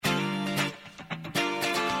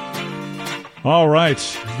All right.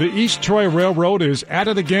 The East Troy Railroad is at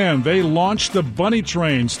it again. They launched the Bunny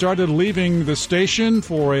Train, started leaving the station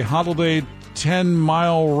for a holiday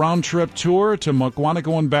 10-mile round-trip tour to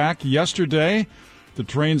Mukwonago and back yesterday. The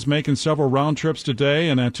train's making several round trips today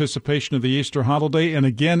in anticipation of the Easter holiday and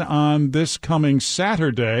again on this coming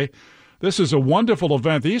Saturday. This is a wonderful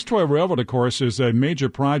event. The East Troy Railroad, of course, is a major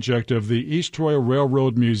project of the East Troy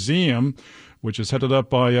Railroad Museum, which is headed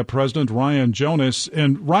up by President Ryan Jonas.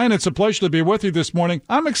 And, Ryan, it's a pleasure to be with you this morning.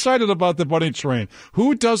 I'm excited about the Bunny Train.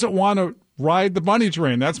 Who doesn't want to ride the Bunny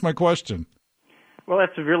Train? That's my question. Well,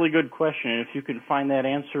 that's a really good question. If you can find that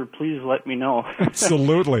answer, please let me know.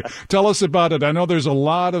 Absolutely. Tell us about it. I know there's a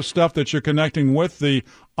lot of stuff that you're connecting with the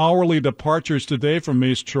hourly departures today from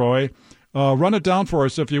East Troy. Run it down for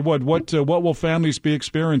us, if you would. What will families be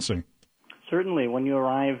experiencing? Certainly. When you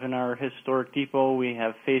arrive in our historic depot, we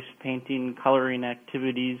have face painting, coloring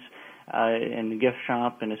activities in the gift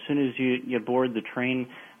shop. And as soon as you board the train,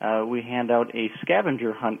 we hand out a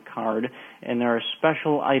scavenger hunt card. And there are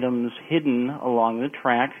special items hidden along the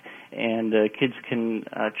track. And kids can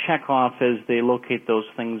check off as they locate those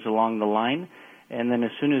things along the line. And then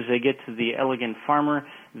as soon as they get to the Elegant Farmer,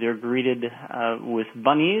 they're greeted with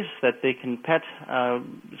bunnies that they can pet,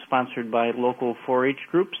 sponsored by local 4-H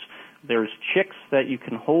groups. There's chicks that you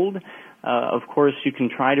can hold. Of course, you can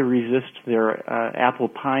try to resist their apple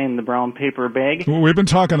pie in the brown paper bag. We've been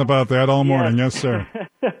talking about that all morning. Yes, sir.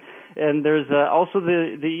 And there's also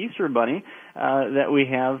the Easter Bunny that we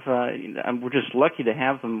have. We're just lucky to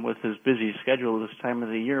have them with his busy schedule this time of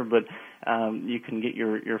the year, but you can get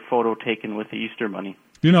your photo taken with the Easter Bunny.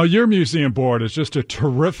 You know, your museum board is just a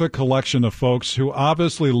terrific collection of folks who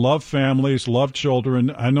obviously love families, love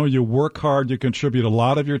children. I know you work hard. You contribute a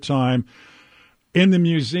lot of your time in the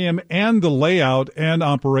museum and the layout and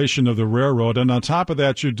operation of the railroad. And on top of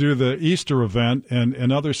that, you do the Easter event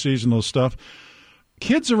and other seasonal stuff.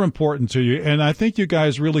 Kids are important to you, and I think you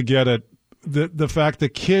guys really get it. The fact that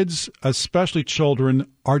kids, especially children,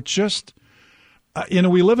 are just,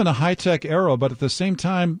 we live in a high-tech era, but at the same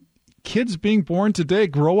time, kids being born today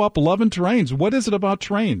grow up loving trains. What is it about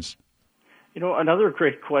trains? Another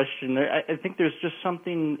great question. I think there's just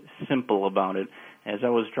something simple about it. As I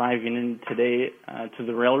was driving in today to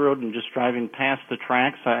the railroad and just driving past the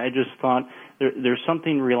tracks, I just thought there's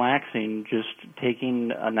something relaxing just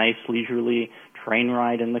taking a nice leisurely train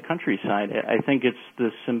ride in the countryside. I think it's the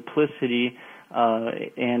simplicity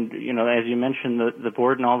and, as you mentioned, the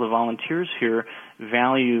board and all the volunteers here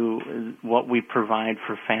value what we provide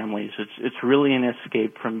for families. It's really an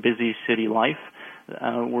escape from busy city life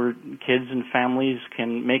where kids and families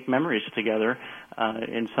can make memories together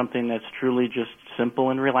in something that's truly just simple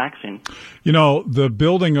and relaxing. The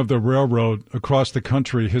building of the railroad across the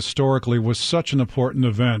country historically was such an important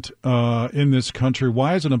event in this country.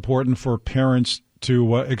 Why is it important for parents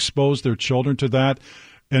to expose their children to that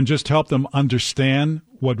and just help them understand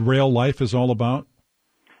what rail life is all about?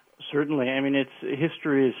 Certainly.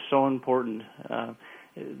 History is so important.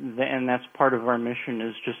 And that's part of our mission,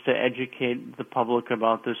 is just to educate the public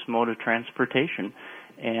about this mode of transportation.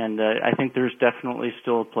 And I think there's definitely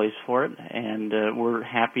still a place for it. And we're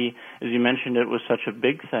happy, as you mentioned, it was such a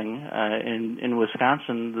big thing. In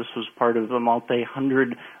Wisconsin, this was part of a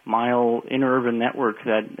multi-100-mile interurban network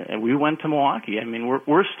that we went to Milwaukee.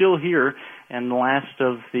 We're still here in the last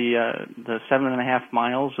of the 7.5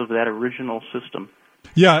 miles of that original system.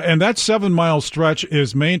 Yeah, and that 7-mile stretch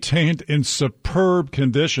is maintained in superb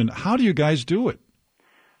condition. How do you guys do it?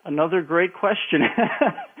 Another great question.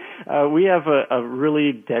 We have a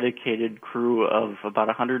really dedicated crew of about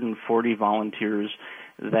 140 volunteers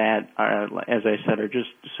that, as I said, are just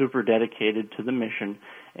super dedicated to the mission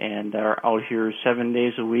and are out here 7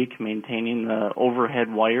 days a week maintaining the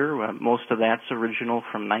overhead wire. Most of that's original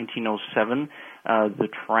from 1907. The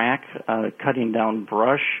track, cutting down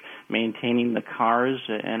brush, maintaining the cars,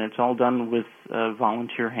 and it's all done with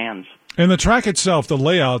volunteer hands. And the track itself, the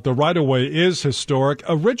layout, the right-of-way is historic.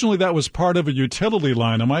 Originally, that was part of a utility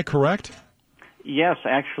line. Am I correct? Yes,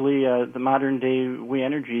 actually, the modern-day We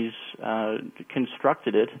Energies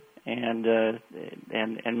constructed it and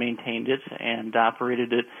maintained it and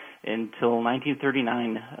operated it until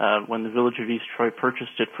 1939 when the Village of East Troy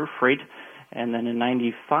purchased it for freight. And then in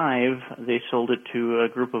 95, they sold it to a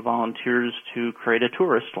group of volunteers to create a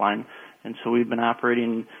tourist line. And so we've been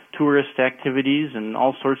operating tourist activities and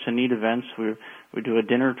all sorts of neat events. We do a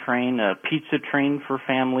dinner train, a pizza train for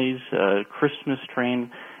families, a Christmas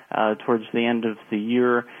train towards the end of the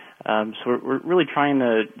year. So we're really trying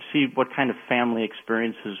to see what kind of family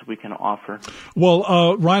experiences we can offer.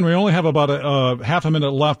 Well, Ryan, we only have about a half a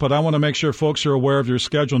minute left, but I want to make sure folks are aware of your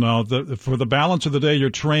schedule now. For the balance of the day, your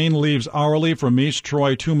train leaves hourly from East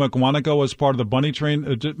Troy to Mukwonago as part of the Bunny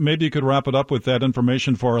Train. Maybe you could wrap it up with that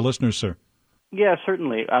information for our listeners, sir. Yeah,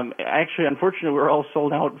 certainly. Actually, unfortunately, we're all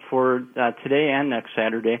sold out for today and next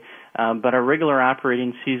Saturday, but our regular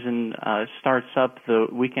operating season starts up the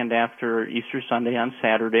weekend after Easter Sunday on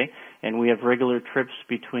Saturday, and we have regular trips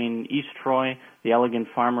between East Troy, the Elegant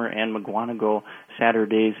Farmer, and Mukwonago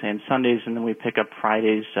Saturdays and Sundays, and then we pick up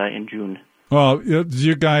Fridays in June. Well,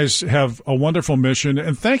 you guys have a wonderful mission,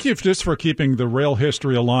 and thank you just for keeping the rail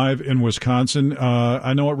history alive in Wisconsin.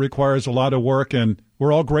 I know it requires a lot of work, and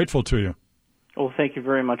we're all grateful to you. Well, thank you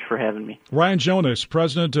very much for having me. Ryan Jonas,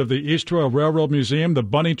 president of the East Troy Railroad Museum. The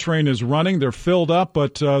Bunny Train is running. They're filled up,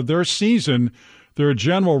 but their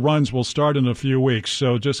general runs will start in a few weeks.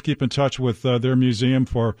 So just keep in touch with their museum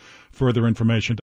for further information.